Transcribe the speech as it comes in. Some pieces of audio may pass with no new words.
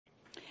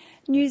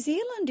New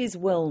Zealand is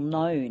well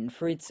known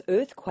for its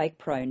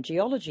earthquake-prone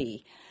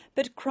geology,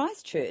 but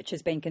Christchurch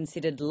has been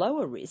considered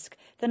lower risk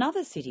than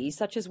other cities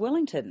such as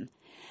Wellington.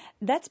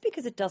 That's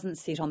because it doesn't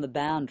sit on the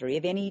boundary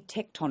of any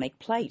tectonic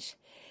plate.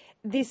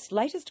 This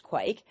latest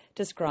quake,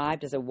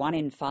 described as a 1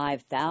 in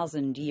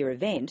 5,000 year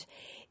event,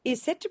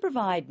 is set to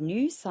provide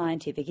new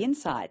scientific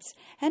insights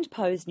and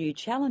pose new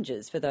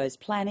challenges for those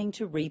planning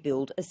to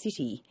rebuild a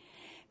city.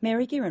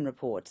 Mary Guerin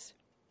reports.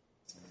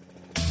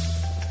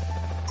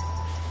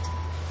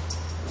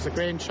 The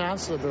Grand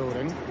Chancellor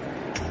building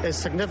is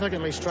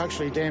significantly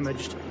structurally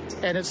damaged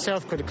and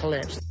itself could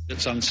collapse.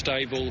 It's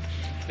unstable,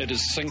 it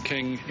is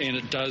sinking and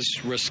it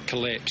does risk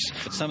collapse.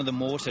 Some of the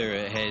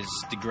mortar has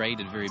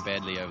degraded very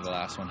badly over the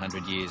last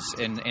 100 years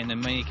and in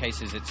many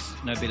cases it's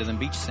no better than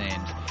beach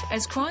sand.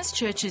 As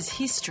Christchurch's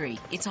history,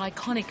 its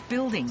iconic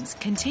buildings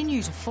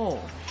continue to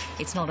fall,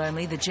 it's not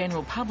only the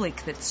general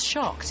public that's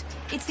shocked,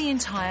 it's the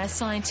entire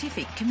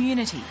scientific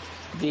community.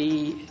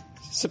 The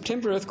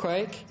September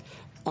earthquake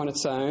on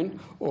its own,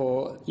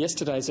 or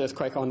yesterday's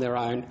earthquake on their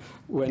own,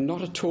 were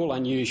not at all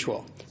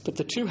unusual, but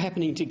the two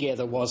happening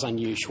together was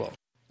unusual.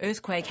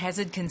 Earthquake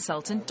hazard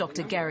consultant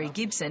Dr. Gary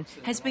Gibson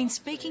has been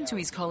speaking to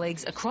his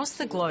colleagues across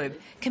the globe,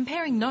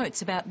 comparing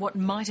notes about what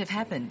might have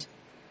happened.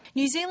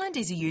 New Zealand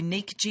is a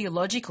unique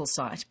geological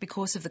site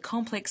because of the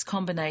complex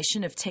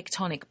combination of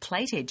tectonic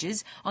plate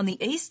edges on the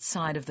east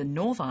side of the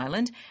North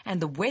Island and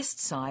the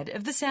west side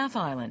of the South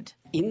Island.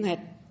 In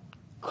that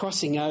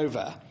crossing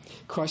over,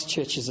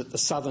 Christchurch is at the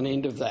southern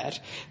end of that.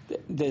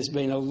 There's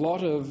been a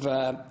lot of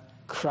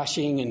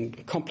crushing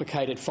and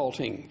complicated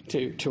faulting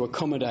to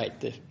accommodate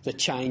the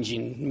change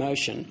in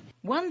motion.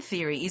 One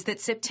theory is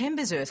that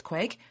September's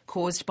earthquake,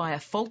 caused by a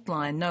fault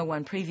line no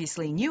one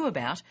previously knew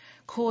about,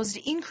 caused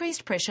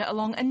increased pressure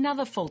along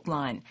another fault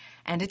line,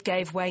 and it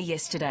gave way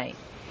yesterday.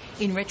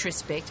 In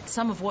retrospect,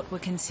 some of what were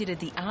considered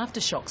the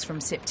aftershocks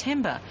from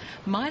September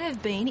might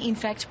have been, in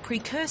fact,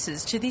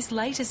 precursors to this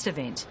latest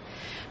event.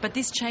 But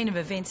this chain of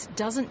events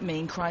doesn't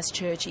mean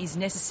Christchurch is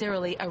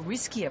necessarily a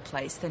riskier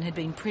place than had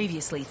been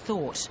previously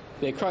thought.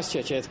 The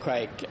Christchurch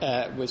earthquake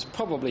was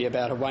probably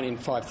about a 1 in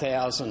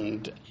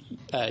 5,000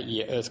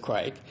 year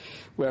earthquake,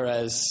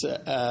 whereas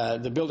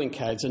the building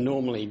codes are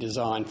normally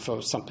designed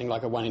for something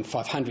like a 1 in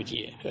 500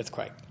 year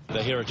earthquake.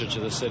 The heritage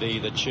of the city,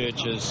 the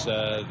churches,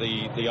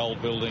 the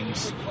old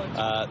buildings,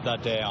 they're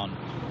down.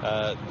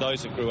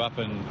 Those that grew up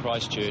in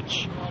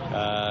Christchurch,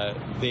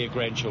 their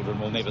grandchildren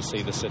will never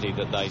see the city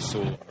that they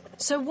saw.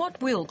 So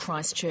what will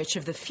Christchurch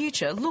of the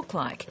future look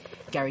like?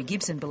 Gary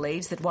Gibson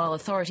believes that while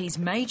authorities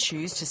may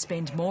choose to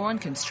spend more on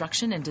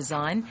construction and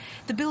design,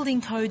 the building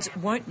codes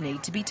won't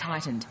need to be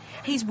tightened.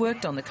 He's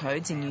worked on the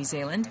codes in New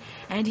Zealand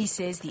and he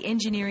says the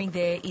engineering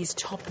there is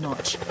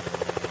top-notch.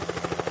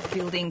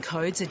 Building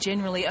codes are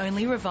generally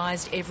only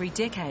revised every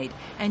decade,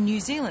 and New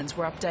Zealand's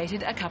were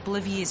updated a couple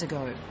of years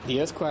ago. The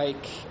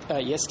earthquake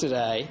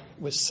yesterday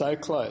was so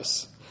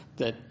close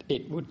that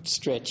it would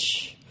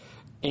stretch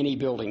any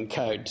building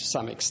code to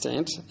some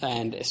extent,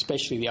 and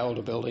especially the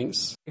older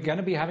buildings. We're going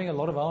to be having a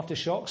lot of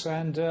aftershocks,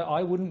 and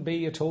I wouldn't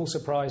be at all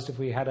surprised if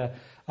we had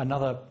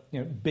another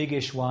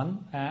biggish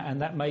one,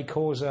 and that may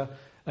cause,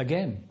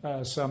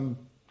 some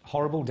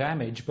horrible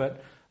damage,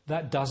 but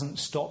that doesn't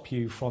stop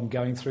you from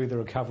going through the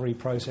recovery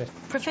process.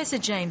 Professor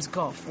James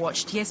Goff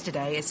watched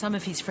yesterday as some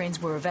of his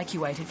friends were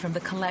evacuated from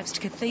the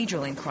collapsed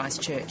cathedral in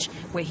Christchurch,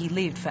 where he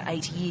lived for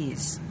 8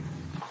 years.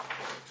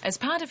 As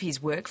part of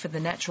his work for the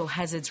Natural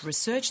Hazards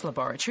Research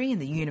Laboratory in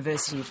the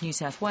University of New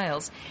South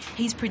Wales,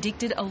 he's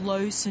predicted a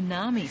low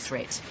tsunami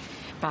threat.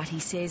 But he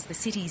says the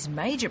city's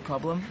major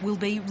problem will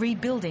be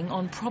rebuilding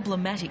on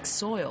problematic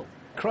soil.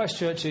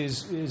 Christchurch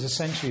is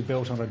essentially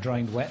built on a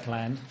drained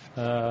wetland,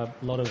 a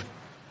lot of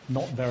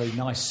not very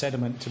nice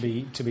sediment to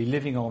be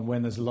living on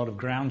when there's a lot of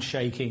ground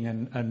shaking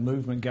and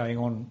movement going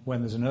on when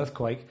there's an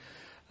earthquake.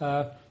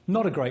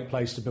 Not a great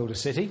place to build a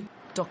city.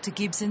 Dr.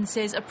 Gibson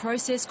says a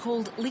process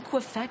called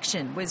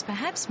liquefaction was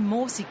perhaps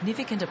more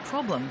significant a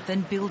problem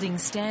than building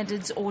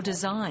standards or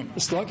design.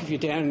 It's like if you're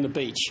down on the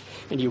beach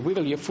and you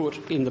wiggle your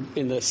foot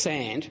in the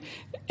sand,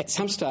 at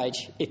some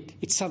stage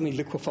it suddenly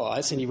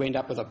liquefies and you end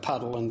up with a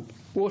puddle and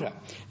water.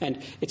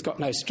 And it's got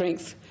no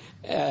strength.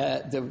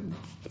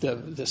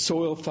 The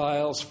soil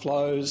fails,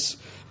 flows,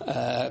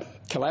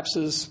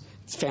 collapses,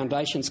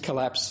 foundations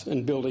collapse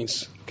and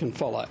buildings can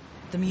follow.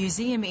 The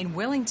museum in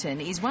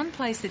Wellington is one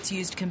place that's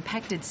used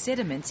compacted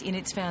sediments in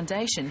its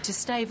foundation to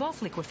stave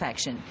off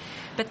liquefaction,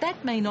 but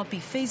that may not be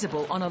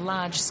feasible on a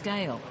large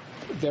scale.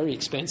 Very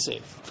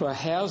expensive. For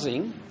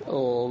housing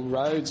or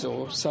roads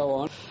or so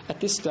on,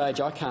 at this stage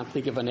I can't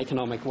think of an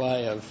economic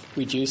way of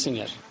reducing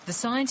it. The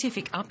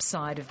scientific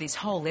upside of this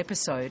whole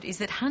episode is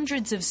that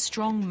hundreds of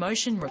strong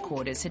motion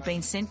recorders had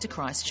been sent to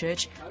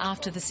Christchurch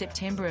after the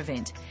September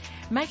event,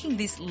 making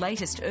this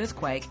latest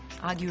earthquake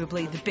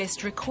arguably the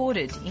best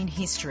recorded in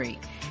history.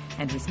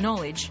 And with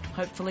knowledge,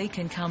 hopefully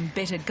can come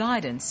better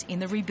guidance in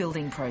the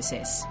rebuilding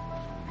process.